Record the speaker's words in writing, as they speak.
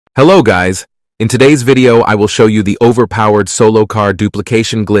Hello guys, in today's video I will show you the overpowered solo car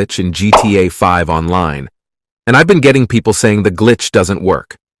duplication glitch in GTA 5 Online. And I've been getting people saying the glitch doesn't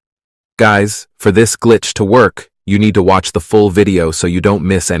work. Guys, for this glitch to work, you need to watch the full video so you don't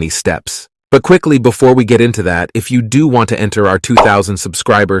miss any steps. But quickly before we get into that, if you do want to enter our 2,000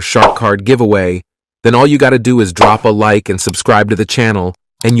 subscriber shark card giveaway, then all you gotta do is drop a like and subscribe to the channel,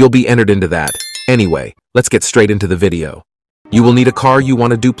 and you'll be entered into that. Anyway, let's get straight into the video. You will need a car you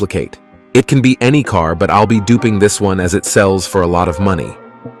want to duplicate. It can be any car, but I'll be duping this one as it sells for a lot of money.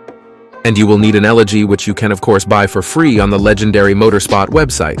 And you will need an elegy, which you can of course buy for free on the legendary Motorspot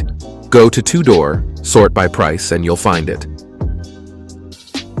website. Go to two-door, sort by price, and you'll find it.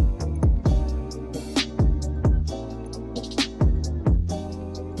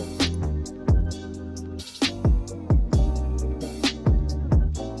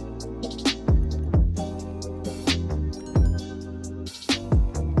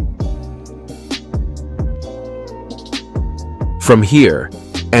 From here,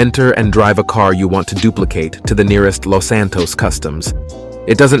 enter and drive a car you want to duplicate to the nearest Los Santos customs.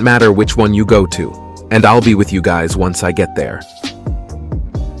 It doesn't matter which one you go to, and I'll be with you guys once I get there.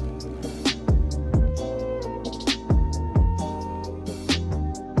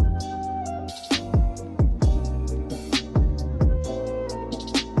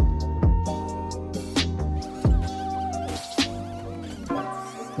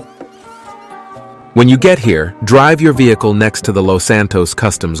 When you get here, drive your vehicle next to the Los Santos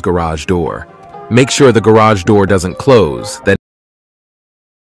Customs garage door. Make sure the garage door doesn't close, then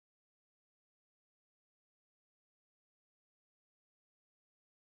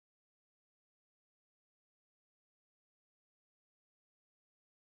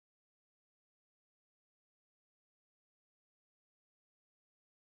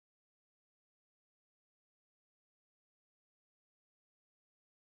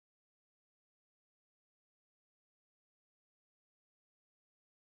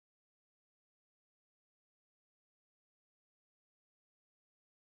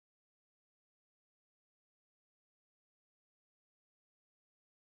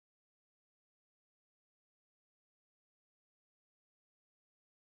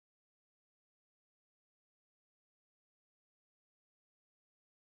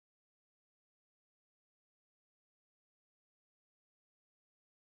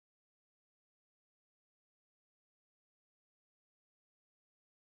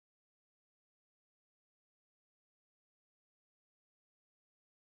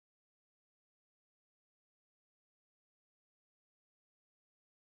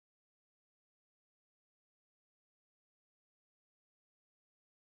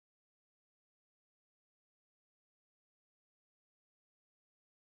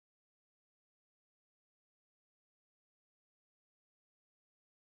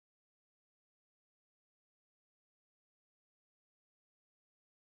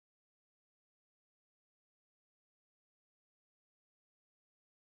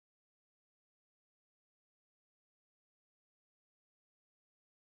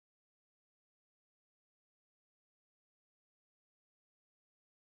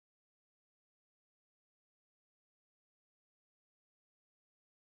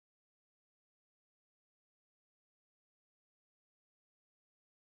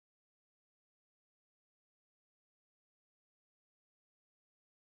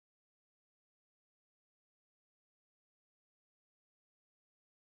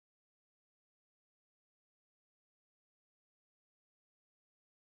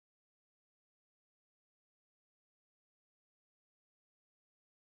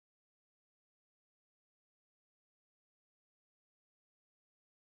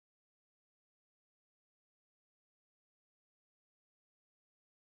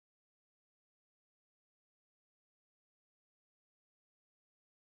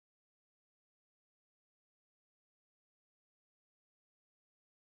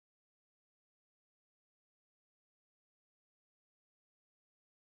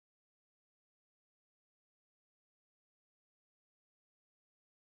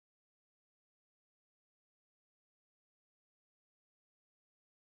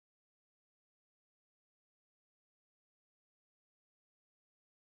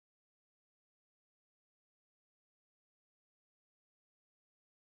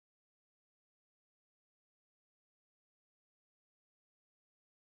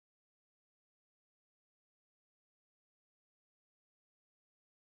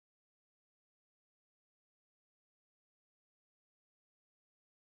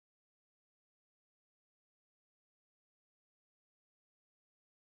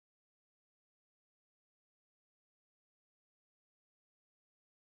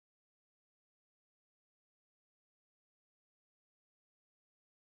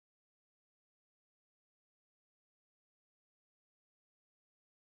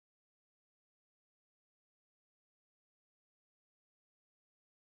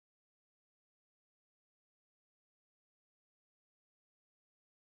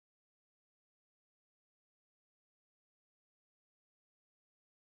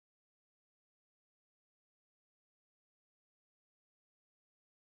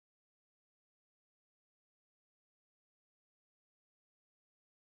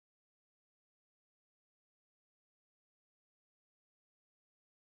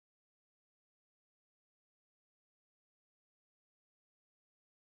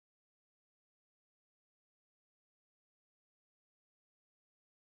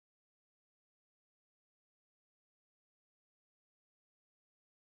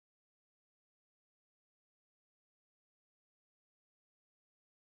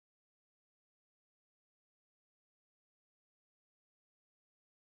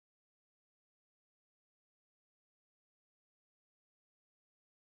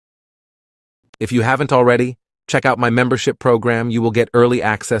If you haven't already, check out my membership program. You will get early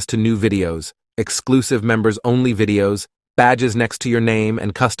access to new videos, exclusive members-only videos, badges next to your name,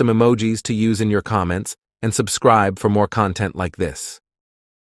 and custom emojis to use in your comments, and subscribe for more content like this.